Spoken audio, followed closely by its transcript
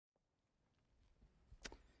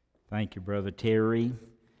Thank you, Brother Terry.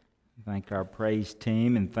 Thank our praise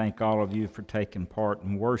team, and thank all of you for taking part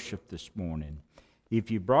in worship this morning. If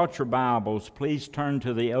you brought your Bibles, please turn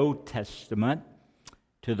to the Old Testament,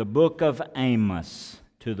 to the book of Amos,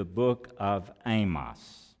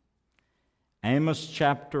 Amos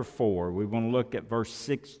chapter 4. We want to look at verse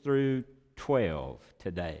 6 through 12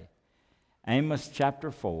 today. Amos chapter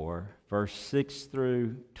 4, verse 6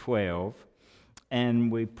 through 12.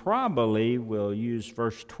 And we probably will use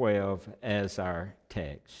verse 12 as our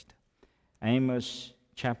text. Amos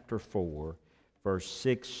chapter 4, verse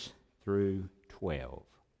 6 through 12.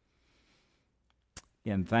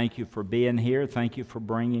 Again, thank you for being here. Thank you for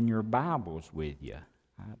bringing your Bibles with you.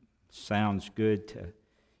 Sounds good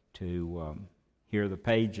to hear the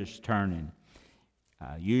pages turning.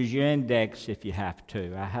 Use your index if you have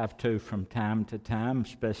to. I have to from time to time,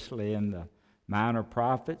 especially in the minor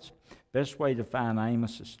prophets. Best way to find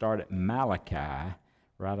Amos is start at Malachi,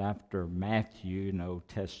 right after Matthew in the Old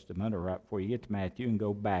Testament, or right before you get to Matthew, and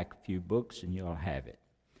go back a few books and you'll have it.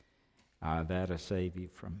 That'll save you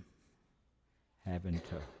from having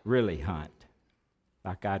to really hunt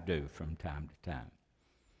like I do from time to time.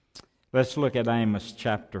 Let's look at Amos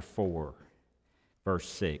chapter 4, verse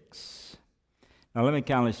 6. Now let me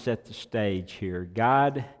kind of set the stage here.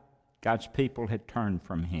 God's people had turned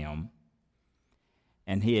from Him,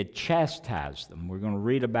 and He had chastised them. We're going to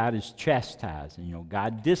read about His chastising. You know,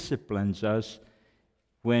 God disciplines us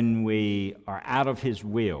when we are out of His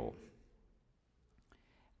will.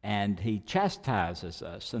 And He chastises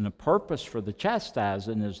us. And the purpose for the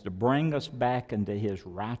chastising is to bring us back into His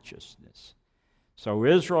righteousness. So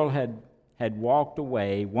Israel had walked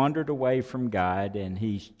away, wandered away from God, and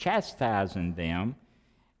He's chastising them,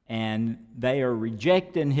 and they are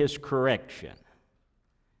rejecting His correction.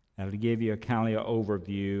 Now, to give you a kind of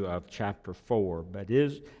overview of chapter 4,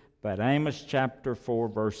 but Amos chapter 4,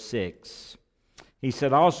 verse 6, he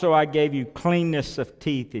said, "Also I gave you cleanness of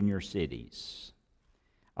teeth in your cities,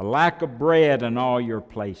 a lack of bread in all your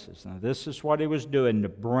places." Now, this is what He was doing to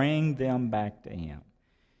bring them back to Him.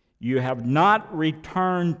 "You have not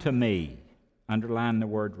returned to me." Underline the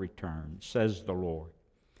word return, says the Lord.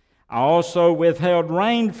 "I also withheld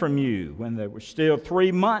rain from you when there were still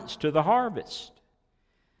 3 months to the harvest.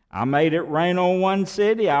 I made it rain on one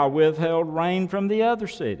city, I withheld rain from the other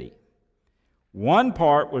city. One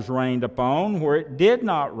part was rained upon, where it did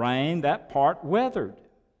not rain, that part withered.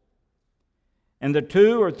 And the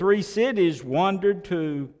 2 or 3 cities wandered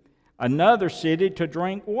to another city to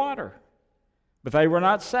drink water, but they were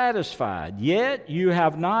not satisfied. Yet you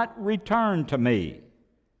have not returned to me,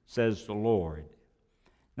 says the Lord."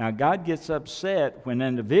 Now, God gets upset when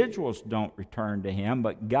individuals don't return to Him,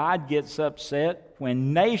 but God gets upset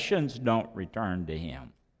when nations don't return to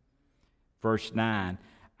Him. Verse 9,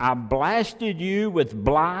 "I blasted you with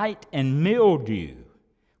blight and mildew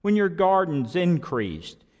when your gardens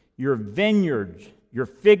increased, your vineyards, your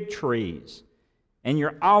fig trees, and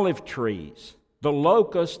your olive trees. The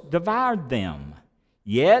locust devoured them.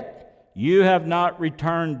 Yet you have not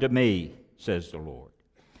returned to me, says the Lord.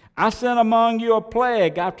 I sent among you a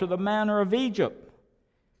plague after the manner of Egypt.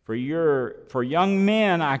 For young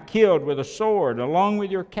men I killed with a sword, along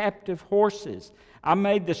with your captive horses. I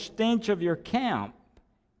made the stench of your camp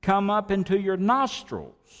come up into your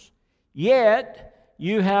nostrils. Yet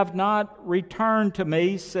you have not returned to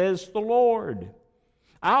me, says the Lord.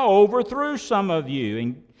 I overthrew some of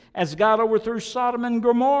you, as God overthrew Sodom and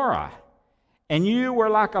Gomorrah. And you were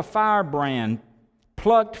like a firebrand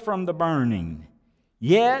plucked from the burning.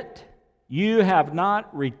 Yet you have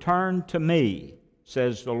not returned to me,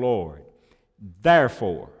 says the Lord.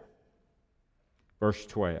 Therefore," verse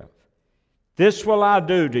 12, "this will I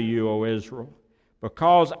do to you, O Israel,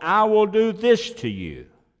 because I will do this to you.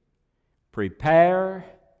 Prepare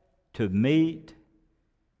to meet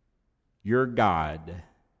your God,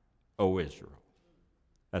 O Israel."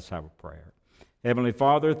 Let's have a prayer. Heavenly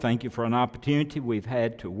Father, thank you for an opportunity we've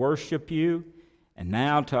had to worship you, and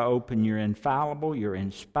now to open your infallible, your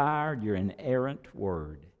inspired, your inerrant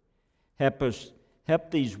word. Help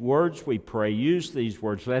these words, we pray. Use these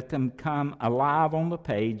words. Let them come alive on the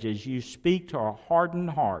page as you speak to our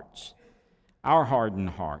hardened hearts,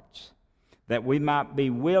 that we might be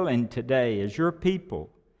willing today as your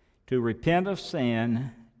people to repent of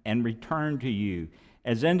sin and return to you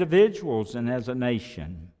as individuals and as a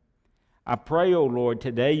nation. I pray, O Lord,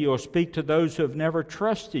 today you'll speak to those who have never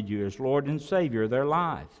trusted you as Lord and Savior of their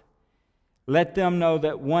life. Let them know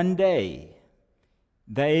that one day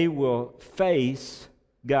they will face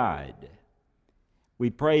God.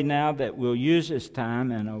 We pray now that we'll use this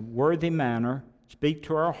time in a worthy manner, speak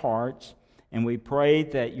to our hearts, and we pray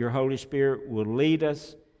that your Holy Spirit will lead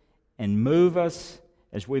us and move us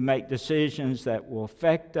as we make decisions that will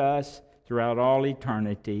affect us throughout all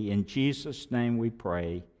eternity. In Jesus' name we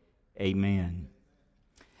pray. Amen.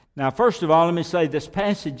 Now, first of all, let me say this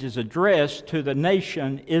passage is addressed to the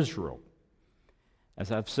nation Israel.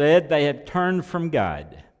 As I've said, they had turned from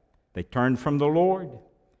God. They turned from the Lord.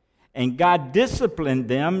 And God disciplined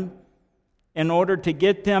them in order to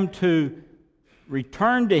get them to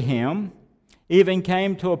return to Him. Even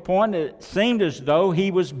came to a point that it seemed as though He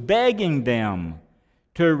was begging them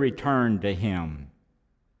to return to Him.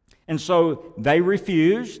 And so they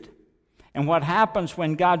refused. And what happens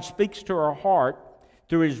when God speaks to our heart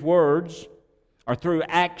through His words or through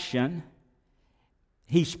action,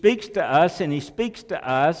 He speaks to us and He speaks to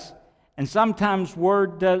us, and sometimes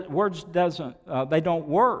words don't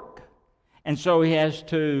work. And so He has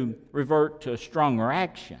to revert to stronger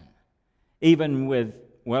action, even with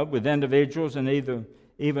individuals and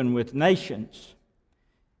even with nations.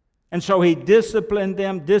 And so He disciplined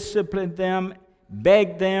them,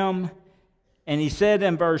 begged them, and He said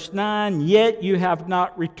in verse 9, "Yet you have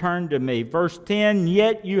not returned to me." Verse 10,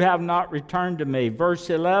 "Yet you have not returned to me." Verse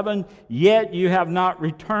 11, "Yet you have not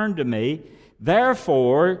returned to me.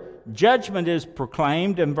 Therefore, judgment is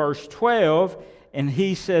proclaimed." In verse 12, and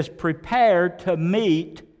He says, "Prepare to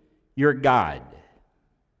meet your God."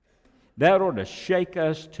 That ought to shake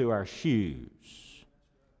us to our shoes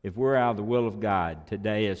if we're out of the will of God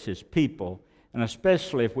today as His people, and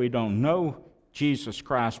especially if we don't know Jesus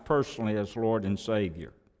Christ personally as Lord and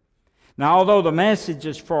Savior. Now, although the message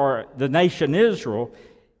is for the nation Israel,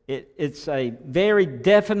 it's a very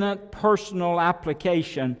definite personal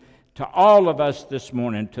application to all of us this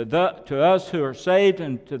morning, to us who are saved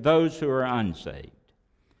and to those who are unsaved.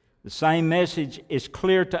 The same message is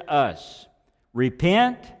clear to us.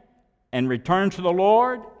 Repent and return to the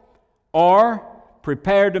Lord, or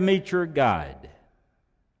prepare to meet your God.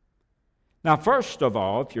 Now, first of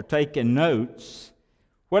all, if you're taking notes,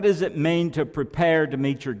 what does it mean to prepare to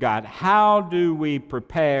meet your God? How do we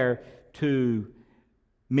prepare to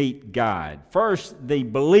meet God? First, the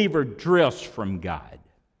believer drifts from God.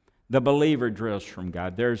 The believer drifts from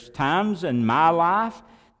God. There's times in my life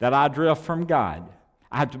that I drift from God.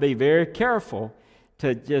 I have to be very careful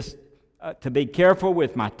to be careful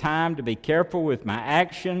with my time, to be careful with my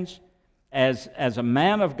actions. As a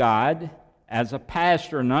man of God, as a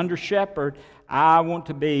pastor and under shepherd, I want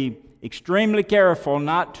to be extremely careful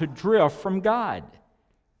not to drift from God.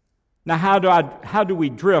 Now, how do we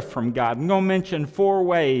drift from God? I'm going to mention 4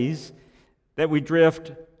 ways that we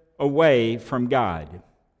drift away from God.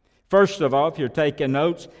 First of all, if you're taking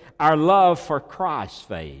notes, our love for Christ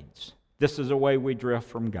fades. This is a way we drift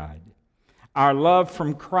from God. Our love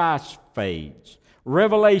from Christ fades.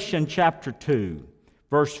 Revelation chapter 2,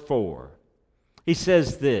 verse 4. He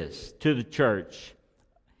says this to the church.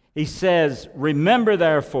 He says, "Remember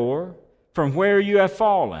therefore from where you have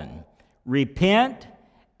fallen. Repent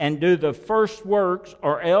and do the first works,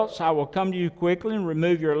 or else I will come to you quickly and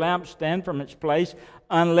remove your lampstand from its place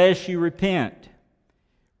unless you repent."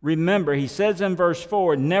 Remember, he says in verse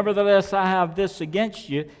 4, "Nevertheless I have this against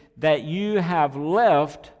you, that you have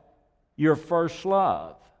left your first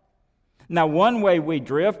love." Now, one way we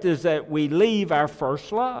drift is that we leave our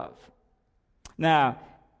first love. Now,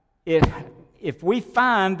 if we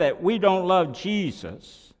find that we don't love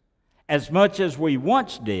Jesus as much as we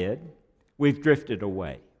once did, we've drifted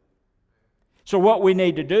away. So what we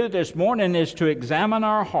need to do this morning is to examine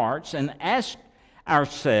our hearts and ask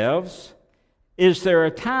ourselves, is there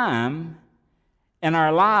a time in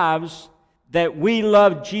our lives that we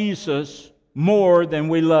love Jesus more than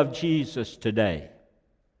we love Jesus today?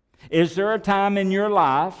 Is there a time in your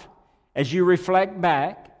life, as you reflect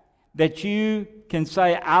back, that you can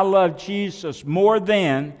say, I love Jesus more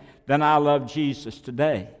than I love Jesus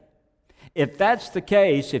today? If that's the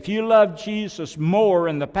case, if you love Jesus more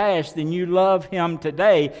in the past than you love Him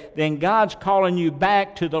today, then God's calling you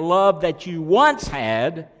back to the love that you once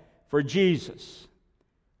had for Jesus.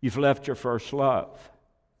 You've left your first love.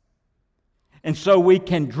 And so we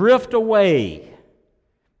can drift away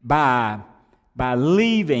by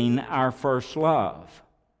leaving our first love.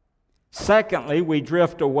 Secondly, we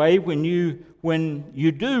drift away when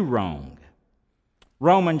you do wrong.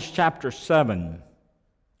 Romans chapter 7.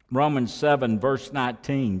 Romans 7, verse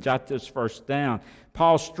 19. Jot this verse down.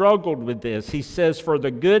 Paul struggled with this. He says, "For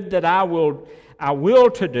the good that I will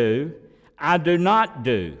to do, I do not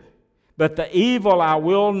do. But the evil I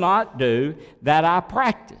will not do, that I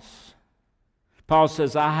practice." Paul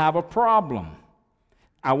says, I have a problem.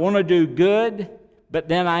 I want to do good, but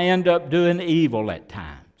then I end up doing evil at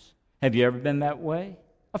times. Have you ever been that way?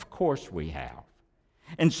 Of course we have.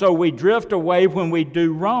 And so we drift away when we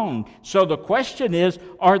do wrong. So the question is,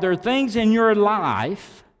 are there things in your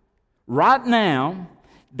life right now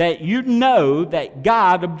that you know that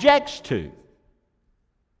God objects to?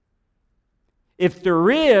 If there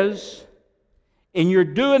is, and you're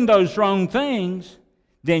doing those wrong things,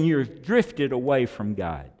 then you're drifted away from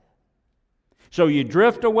God. So you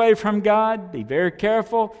drift away from God, be very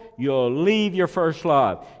careful, you'll leave your first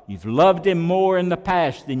love. You've loved Him more in the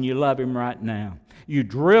past than you love Him right now. You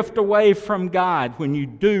drift away from God when you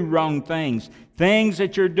do wrong things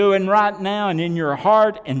that you're doing right now and in your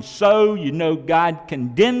heart and soul, you know God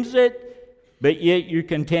condemns it, but yet you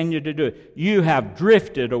continue to do it. You have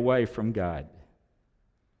drifted away from God.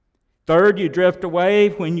 Third, you drift away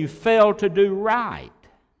when you fail to do right.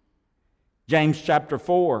 James chapter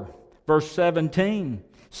 4, verse 17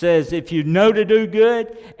 says, if you know to do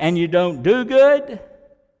good and you don't do good,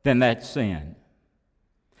 then that's sin.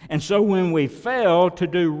 And so when we fail to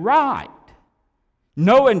do right,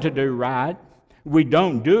 knowing to do right, we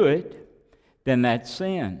don't do it, then that's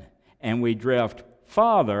sin. And we drift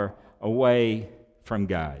farther away from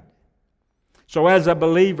God. So as a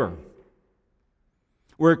believer,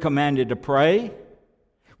 we're commanded to pray.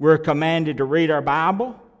 We're commanded to read our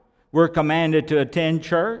Bible. We're commanded to attend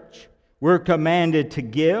church. We're commanded to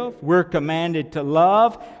give. We're commanded to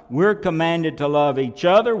love. We're commanded to love each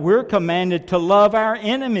other. We're commanded to love our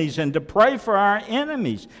enemies and to pray for our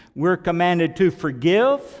enemies. We're commanded to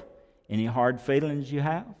forgive any hard feelings you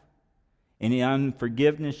have, any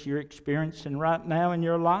unforgiveness you're experiencing right now in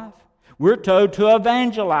your life. We're told to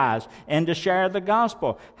evangelize and to share the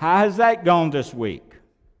gospel. How has that gone this week?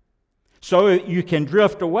 So you can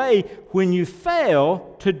drift away when you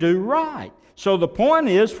fail to do right. So the point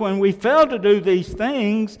is, when we fail to do these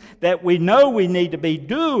things that we know we need to be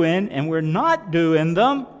doing and we're not doing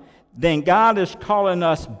them, then God is calling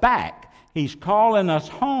us back. He's calling us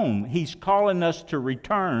home. He's calling us to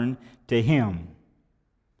return to Him.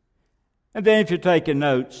 And then if you're taking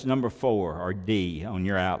notes, number 4, or D on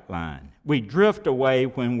your outline, we drift away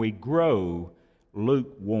when we grow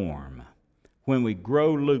lukewarm. When we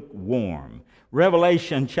grow lukewarm.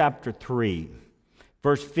 Revelation chapter 3.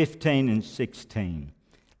 Verse 15 and 16.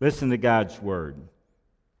 Listen to God's word.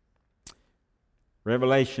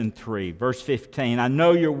 Revelation 3, verse 15. I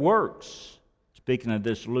know your works, speaking of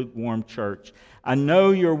this lukewarm church, I know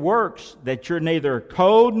your works, that you're neither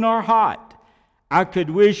cold nor hot. I could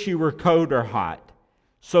wish you were cold or hot.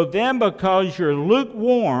 So then, because you're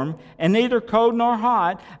lukewarm and neither cold nor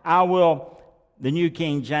hot, I will, the New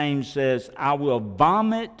King James says, I will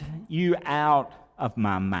vomit you out of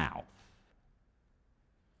my mouth.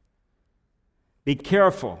 Be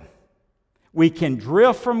careful. We can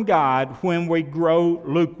drift from God when we grow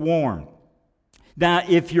lukewarm. Now,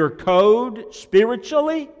 if you're cold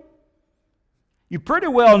spiritually, you pretty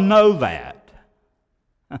well know that.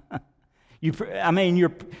 It's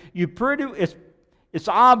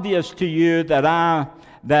obvious to you that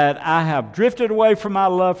I have drifted away from my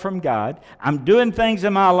love from God. I'm doing things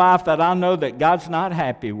in my life that I know that God's not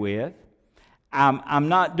happy with. I'm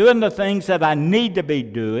not doing the things that I need to be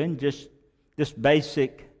doing, just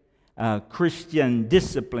basic Christian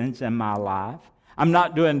disciplines in my life. I'm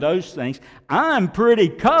not doing those things. I'm pretty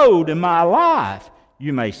cold in my life,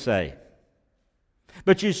 you may say.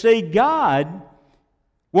 But you see, God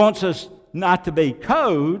wants us not to be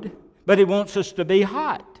cold, but He wants us to be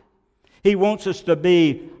hot. He wants us to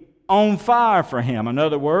be on fire for Him. In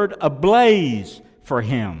other words, ablaze for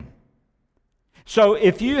Him. So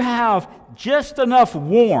if you have just enough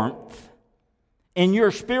warmth in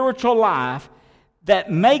your spiritual life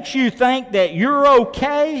that makes you think that you're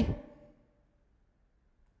okay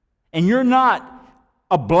and you're not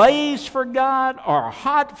ablaze for God or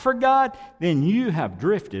hot for God, then you have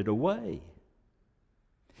drifted away.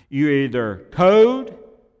 You're either cold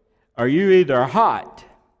or you're either hot.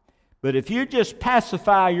 But if you just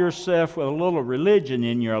pacify yourself with a little religion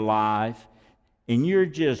in your life and you're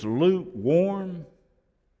just lukewarm,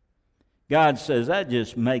 God says, that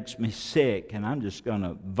just makes me sick, and I'm just going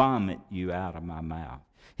to vomit you out of my mouth.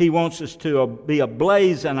 He wants us to be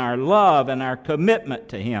ablaze in our love and our commitment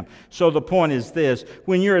to Him. So the point is this: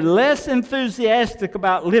 when you're less enthusiastic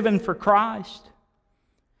about living for Christ,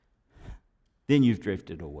 then you've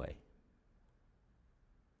drifted away.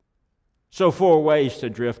 So 4 ways to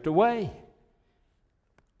drift away.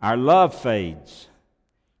 Our love fades.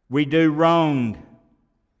 We do wrong.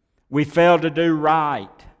 We fail to do right.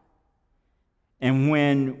 And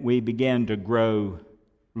when we begin to grow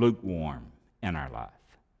lukewarm in our life.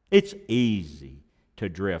 It's easy to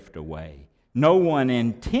drift away. No one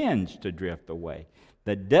intends to drift away.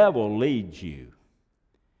 The devil leads you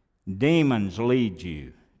Demons lead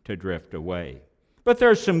you to drift away. But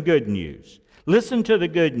there's some good news. Listen to the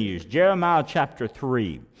good news. Jeremiah chapter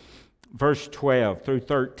 3, verse 12 through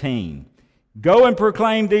 13. Go and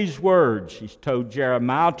proclaim these words, he's told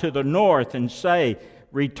Jeremiah, to the north, and say,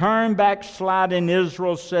 return backsliding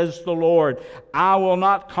Israel, says the Lord. I will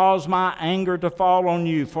not cause my anger to fall on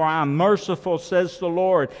you, for I am merciful, says the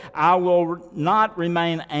Lord. I will not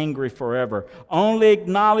remain angry forever. Only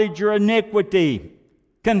acknowledge your iniquity.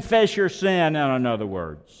 Confess your sin, in other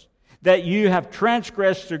words, that you have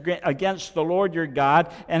transgressed against the Lord your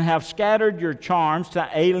God and have scattered your charms to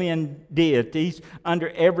alien deities under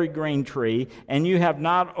every green tree, and you have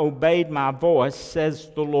not obeyed my voice, says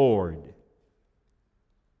the Lord.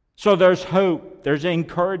 So there's hope, there's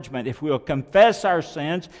encouragement. If we'll confess our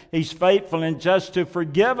sins, He's faithful and just to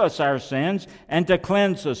forgive us our sins and to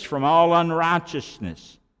cleanse us from all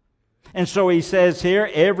unrighteousness. And so He says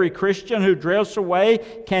here, every Christian who drifts away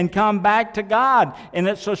can come back to God. And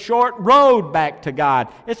it's a short road back to God.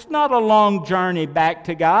 It's not a long journey back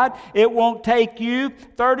to God. It won't take you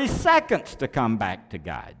 30 seconds to come back to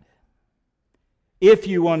God. If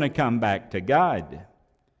you want to come back to God,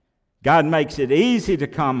 God makes it easy to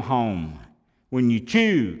come home when you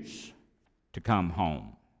choose to come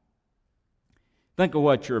home. Think of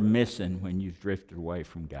what you're missing when you've drifted away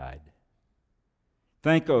from God.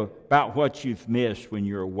 Think about what you've missed when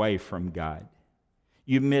you're away from God.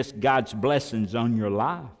 You miss God's blessings on your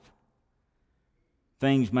life.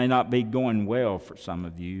 Things may not be going well for some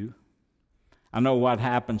of you. I know what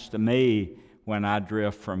happens to me when I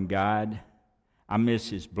drift from God. I miss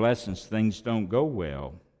His blessings. Things don't go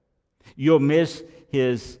well. You'll miss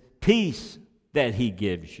His peace that He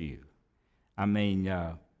gives you. I mean,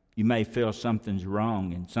 you may feel something's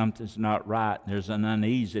wrong and something's not right. There's an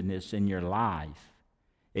uneasiness in your life.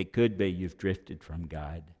 It could be you've drifted from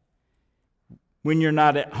God. When you're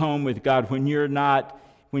not at home with God, when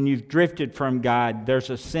you've drifted from God, there's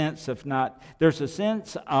a sense of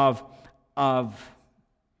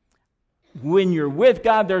when you're with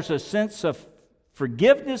God, there's a sense of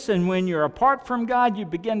forgiveness, and when you're apart from God, you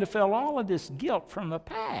begin to feel all of this guilt from the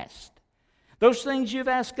past. Those things you've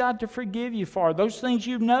asked God to forgive you for, those things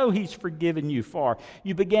you know He's forgiven you for,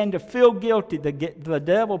 you begin to feel guilty. The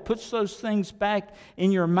devil puts those things back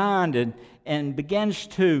in your mind and begins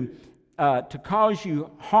to cause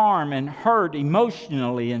you harm and hurt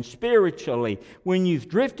emotionally and spiritually. When you've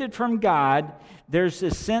drifted from God, there's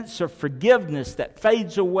this sense of forgiveness that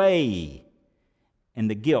fades away, and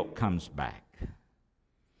the guilt comes back.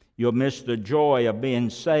 You'll miss the joy of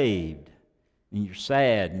being saved. And you're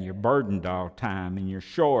sad and you're burdened all the time and you're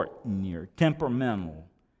short and you're temperamental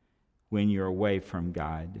when you're away from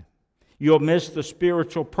God. You'll miss the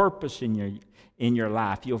spiritual purpose in your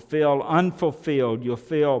life. You'll feel unfulfilled. You'll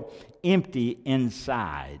feel empty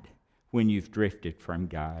inside when you've drifted from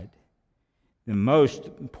God. And most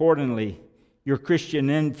importantly, your Christian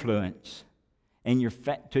influence and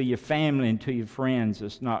to your family and to your friends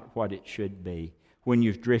is not what it should be when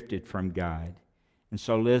you've drifted from God. And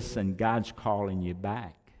so listen, God's calling you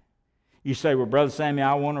back. You say, well, Brother Sammy,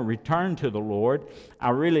 I want to return to the Lord.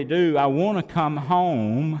 I really do. I want to come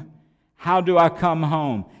home. How do I come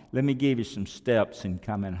home? Let me give you some steps in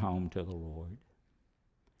coming home to the Lord.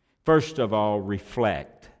 First of all,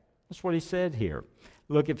 reflect. That's what He said here.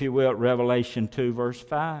 Look, if you will, at Revelation 2, verse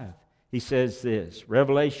 5. He says this,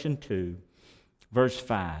 Revelation 2, verse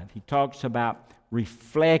 5. He talks about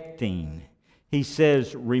reflecting. He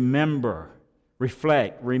says, remember.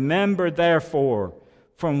 Reflect. Remember, therefore,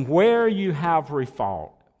 from where you have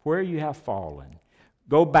fallen.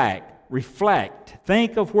 Go back. Reflect.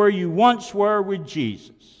 Think of where you once were with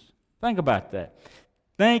Jesus. Think about that.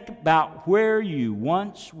 Think about where you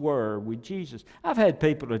once were with Jesus. I've had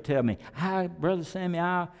people to tell me, "Hi, Brother Sammy,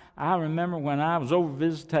 I remember when I was over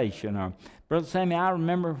visitation," or "Brother Sammy, I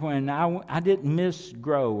remember when I didn't miss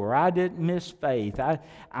Grow, or I didn't miss Faith. I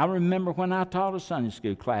remember when I taught a Sunday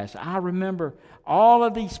school class. I remember all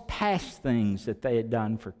of these past things that they had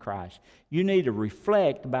done for Christ." You need to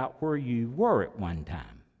reflect about where you were at one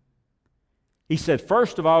time. He said,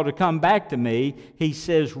 first of all, to come back to me, He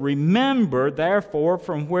says, remember, therefore,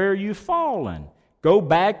 from where you've fallen. Go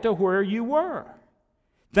back to where you were.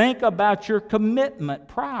 Think about your commitment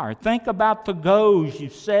prior. Think about the goals you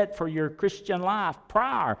set for your Christian life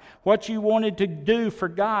prior. What you wanted to do for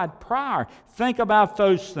God prior. Think about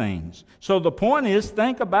those things. So the point is,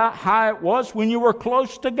 think about how it was when you were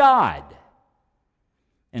close to God.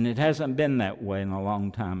 And it hasn't been that way in a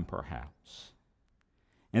long time, perhaps.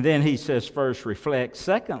 And then he says, first, reflect.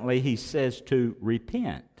 Secondly, he says to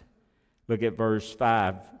repent. Look at verse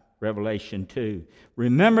 5 Revelation 2.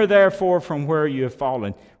 Remember therefore from where you have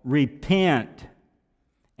fallen. Repent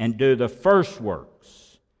and do the first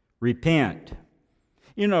works. Repent.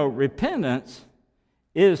 You know, repentance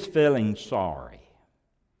is feeling sorry.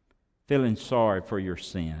 Feeling sorry for your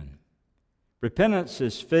sin. Repentance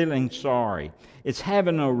is feeling sorry. It's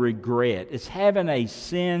having a regret. It's having a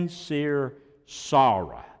sincere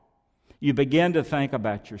sorrow. You begin to think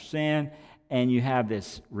about your sin, and you have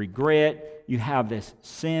this regret. You have this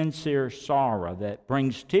sincere sorrow that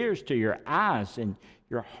brings tears to your eyes, and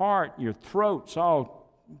your heart, your throat's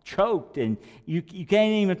all choked, and you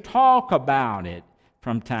can't even talk about it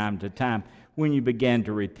from time to time when you begin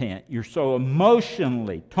to repent. You're so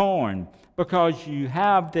emotionally torn because you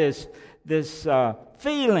have this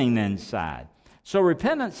feeling inside. So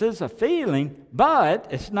repentance is a feeling, but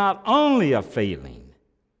it's not only a feeling.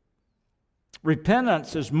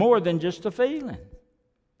 Repentance is more than just a feeling.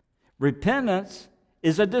 Repentance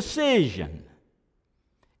is a decision.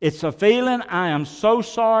 It's a feeling, I am so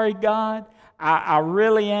sorry, God. I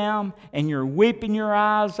really am. And you're weeping your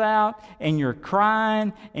eyes out, and you're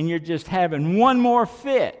crying, and you're just having one more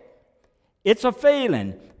fit. It's a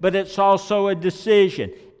feeling, but it's also a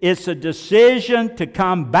decision. It's a decision to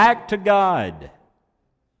come back to God.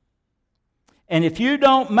 And if you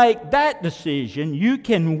don't make that decision, you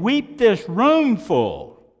can weep this room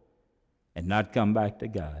full and not come back to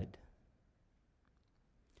God.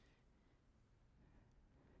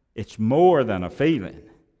 It's more than a feeling.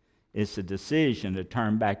 It's a decision to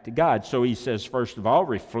turn back to God. So he says, first of all,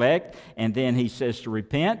 reflect, and then he says to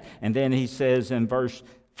repent, and then he says in verse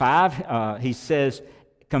 5, he says,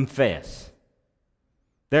 confess.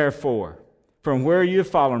 Therefore, from where you've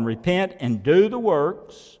fallen, repent and do the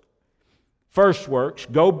works, first works.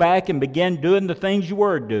 Go back and begin doing the things you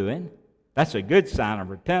were doing. That's a good sign of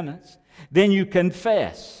repentance. Then you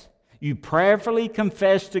confess. You prayerfully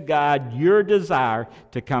confess to God your desire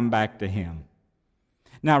to come back to Him.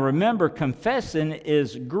 Now remember, confessing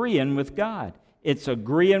is agreeing with God. It's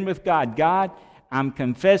agreeing with God. God, I'm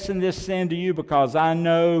confessing this sin to you because I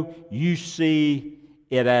know you see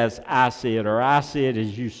it as I see it, or I see it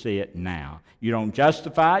as you see it now. You don't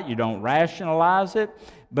justify it, you don't rationalize it,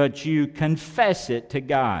 but you confess it to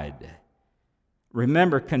God.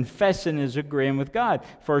 Remember, confessing is agreeing with God.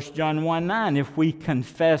 1 John 1:9, if we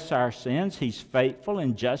confess our sins, He's faithful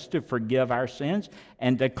and just to forgive our sins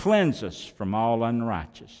and to cleanse us from all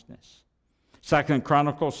unrighteousness. 2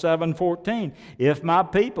 Chronicles 7:14, if my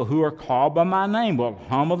people who are called by my name will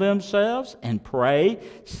humble themselves and pray,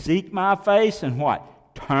 seek my face, and what?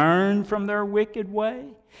 Turn from their wicked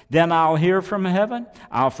way, then I'll hear from heaven,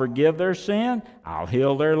 I'll forgive their sin, I'll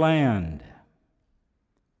heal their land.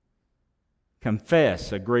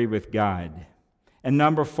 Confess, agree with God. And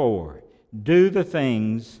number 4, do the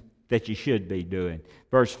things that you should be doing.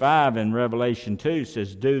 Verse 5 in Revelation 2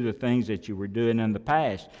 says, do the things that you were doing in the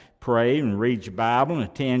past. Pray and read your Bible and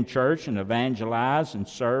attend church and evangelize and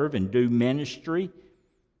serve and do ministry.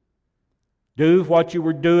 Do what you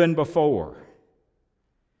were doing before.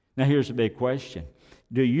 Now here's a big question.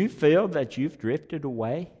 Do you feel that you've drifted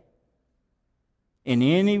away? In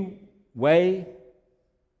any way,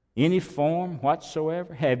 any form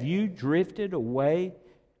whatsoever? Have you drifted away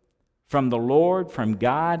from the Lord, from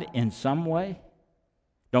God in some way?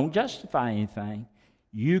 Don't justify anything.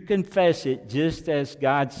 You confess it just as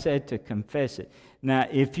God said to confess it. Now,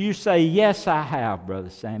 if you say, yes, I have, Brother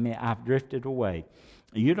Sammy, I've drifted away,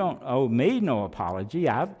 you don't owe me no apology.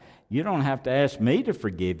 You don't have to ask me to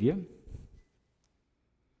forgive you.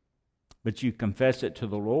 But you confess it to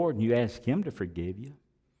the Lord and you ask Him to forgive you.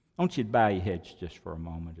 I want you to bow your heads just for a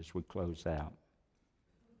moment as we close out.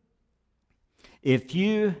 If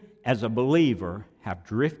you, as a believer, have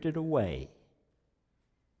drifted away,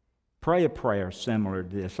 pray a prayer similar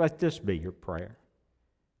to this. Let this be your prayer.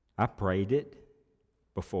 I prayed it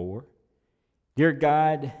before. Dear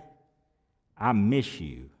God, I miss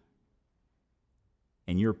you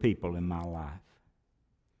and your people in my life.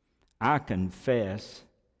 I confess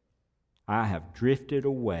I have drifted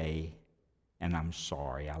away, and I'm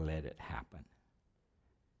sorry I let it happen.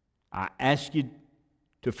 I ask you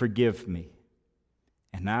to forgive me,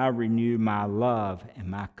 and I renew my love and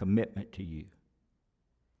my commitment to you.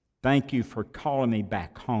 Thank you for calling me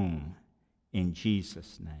back home in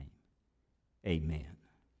Jesus' name. Amen.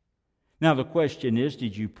 Now the question is,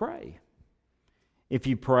 did you pray? If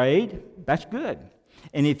you prayed, that's good.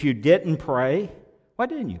 And if you didn't pray, why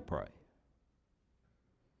didn't you pray?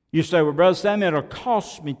 You say, well, Brother Sam, it'll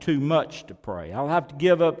cost me too much to pray. I'll have to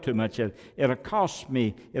give up too much. It'll cost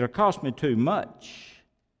me too much.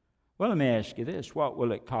 Well, let me ask you this. What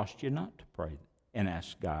will it cost you not to pray and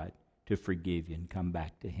ask God to forgive you and come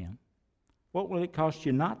back to Him? What will it cost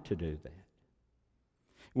you not to do that?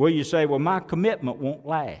 Well, you say, well, my commitment won't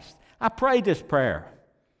last. I prayed this prayer.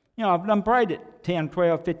 I've done prayed it 10,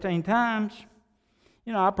 12, 15 times.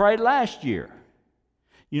 I prayed last year.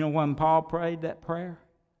 When Paul prayed that prayer?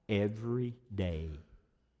 Every day.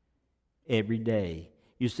 Every day.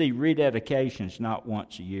 You see, rededication is not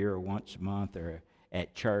once a year or once a month or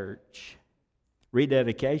at church.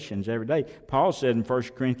 Rededications every day. Paul said in 1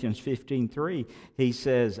 Corinthians 15:3, he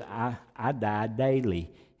says, I die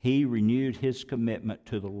daily. He renewed his commitment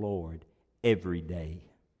to the Lord every day.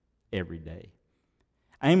 Every day.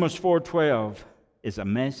 Amos 4:12 is a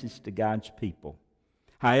message to God's people.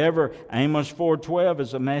 However, Amos 4:12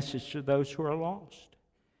 is a message to those who are lost.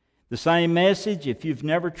 The same message, if you've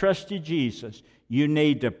never trusted Jesus, you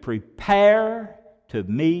need to prepare to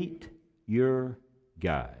meet your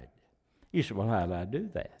God. You say, well, how do I do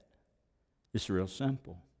that? It's real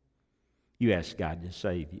simple. You ask God to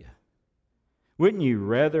save you. Wouldn't you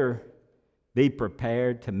rather be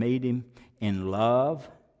prepared to meet Him in love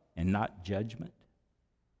and not judgment?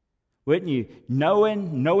 Wouldn't you,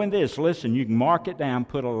 knowing this, listen, you can mark it down,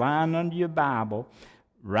 put a line under your Bible,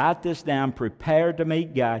 write this down, prepare to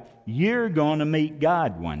meet God. You're going to meet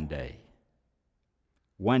God one day.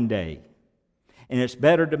 One day. And it's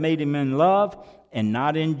better to meet Him in love and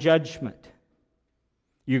not in judgment.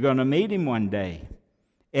 You're going to meet Him one day.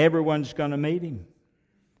 Everyone's going to meet Him.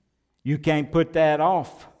 You can't put that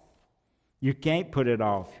off. You can't put it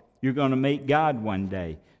off. You're going to meet God one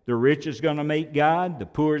day. The rich is going to meet God. The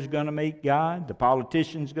poor is going to meet God. The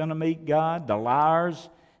politician's going to meet God. The liars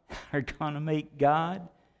are going to meet God.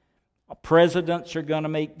 Presidents are going to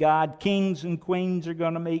meet God. Kings and queens are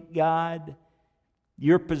going to meet God.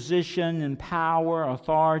 Your position and power,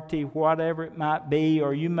 authority, whatever it might be,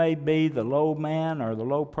 or you may be the low man or the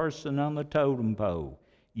low person on the totem pole,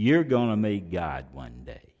 you're going to meet God one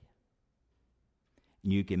day.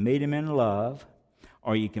 You can meet Him in love,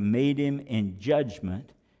 or you can meet Him in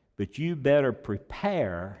judgment, but you better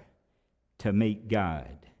prepare to meet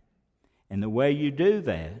God. And the way you do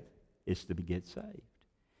that is to get saved.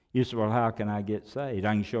 You say, well, how can I get saved?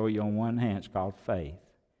 I can show you on one hand. It's called faith.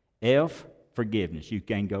 F, forgiveness. You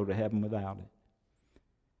can't go to heaven without it.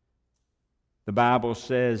 The Bible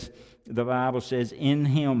says, in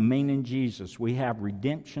Him, meaning Jesus, we have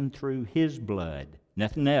redemption through His blood.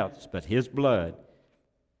 Nothing else but His blood.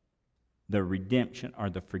 The redemption or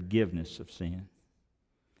the forgiveness of sin.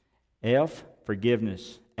 F,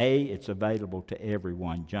 forgiveness. A, it's available to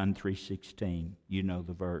everyone. John 3:16. You know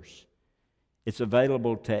the verse. It's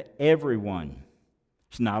available to everyone.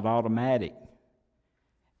 It's not automatic.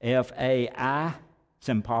 F-A-I, it's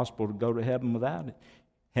impossible to go to heaven without it.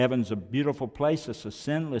 Heaven's a beautiful place. It's a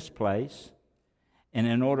sinless place. And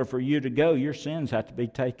in order for you to go, your sins have to be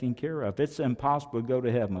taken care of. It's impossible to go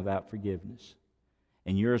to heaven without forgiveness.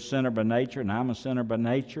 And you're a sinner by nature, and I'm a sinner by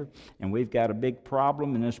nature, and we've got a big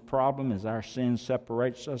problem, and this problem is our sin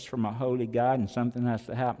separates us from a holy God, and something has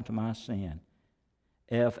to happen to my sin.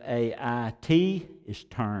 F-A-I-T is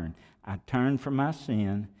turn. I turn from my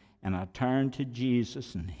sin, and I turn to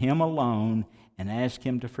Jesus and Him alone and ask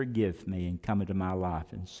Him to forgive me and come into my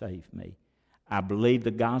life and save me. I believe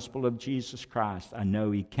the gospel of Jesus Christ. I know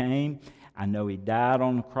He came. I know He died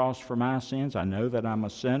on the cross for my sins. I know that I'm a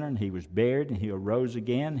sinner, and He was buried, and He arose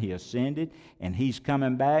again. He ascended, and He's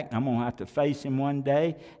coming back. I'm going to have to face Him one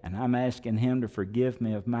day, and I'm asking Him to forgive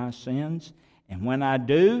me of my sins. And when I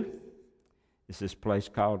do, it's this place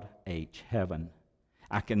called H, heaven.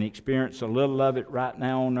 I can experience a little of it right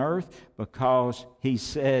now on earth because He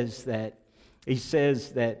says that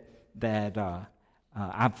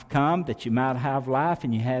I've come that you might have life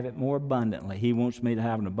and you have it more abundantly. He wants me to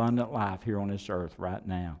have an abundant life here on this earth right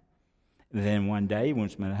now. And then one day He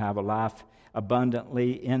wants me to have a life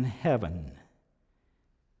abundantly in heaven.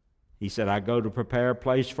 He said, I go to prepare a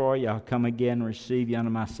place for you. I'll come again and receive you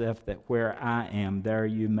unto myself, that where I am, there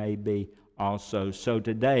you may be also. So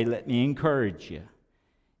today, let me encourage you.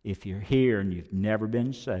 If you're here and you've never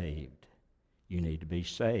been saved, you need to be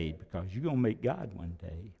saved because you're going to meet God one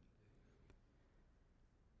day.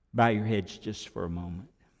 Bow your heads just for a moment.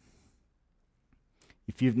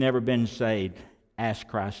 If you've never been saved, ask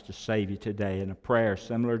Christ to save you today in a prayer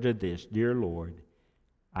similar to this. Dear Lord,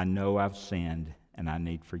 I know I've sinned and I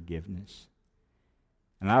need forgiveness.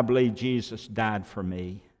 And I believe Jesus died for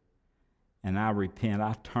me. And I repent.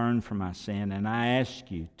 I turn from my sin and I ask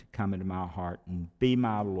you to come into my heart and be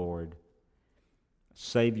my Lord,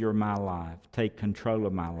 Savior of my life. Take control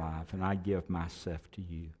of my life, and I give myself to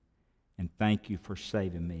you. And thank you for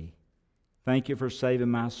saving me. Thank you for saving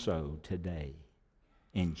my soul today.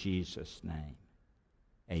 In Jesus' name,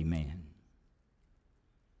 Amen.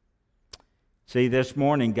 See, this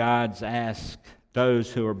morning God's asked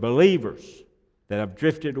those who are believers that have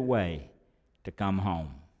drifted away to come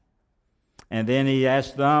home. And then He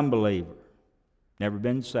asked the unbeliever, never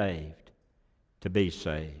been saved, to be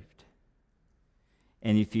saved.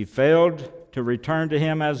 And if you failed to return to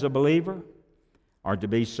Him as a believer or to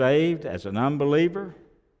be saved as an unbeliever,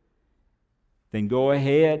 then go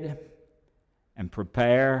ahead and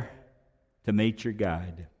prepare to meet your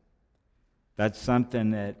God. That's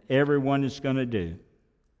something that everyone is going to do.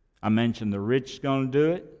 I mentioned the rich is going to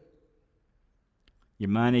do it. Your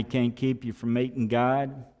money can't keep you from meeting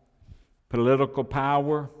God. Political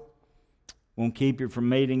power won't keep you from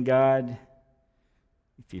meeting God.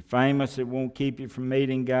 If you're famous, it won't keep you from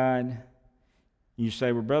meeting God. You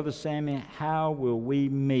say, well, Brother Sammy, how will we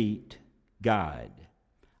meet God?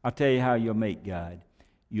 I'll tell you how you'll meet God.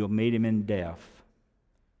 You'll meet Him in death.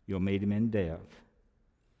 You'll meet Him in death.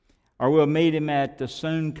 Or we'll meet Him at the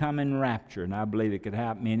soon coming rapture, and I believe it could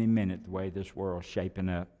happen any minute the way this world's shaping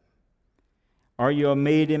up. Or you'll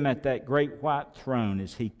meet Him at that great white throne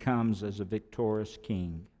as He comes as a victorious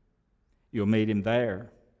King. You'll meet Him there.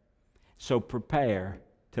 So prepare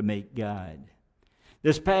to meet God.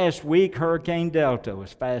 This past week, Hurricane Delta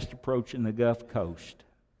was fast approaching the Gulf Coast.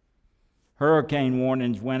 Hurricane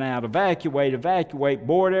warnings went out. Evacuate,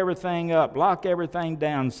 board everything up, lock everything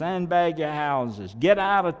down, sandbag your houses, get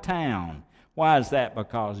out of town. Why is that?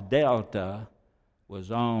 Because Delta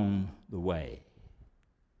was on the way.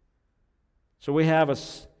 So we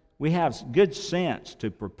have good sense to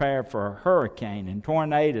prepare for a hurricane and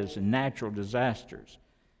tornadoes and natural disasters.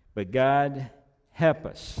 But God, help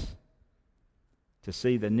us to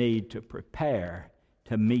see the need to prepare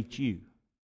to meet You.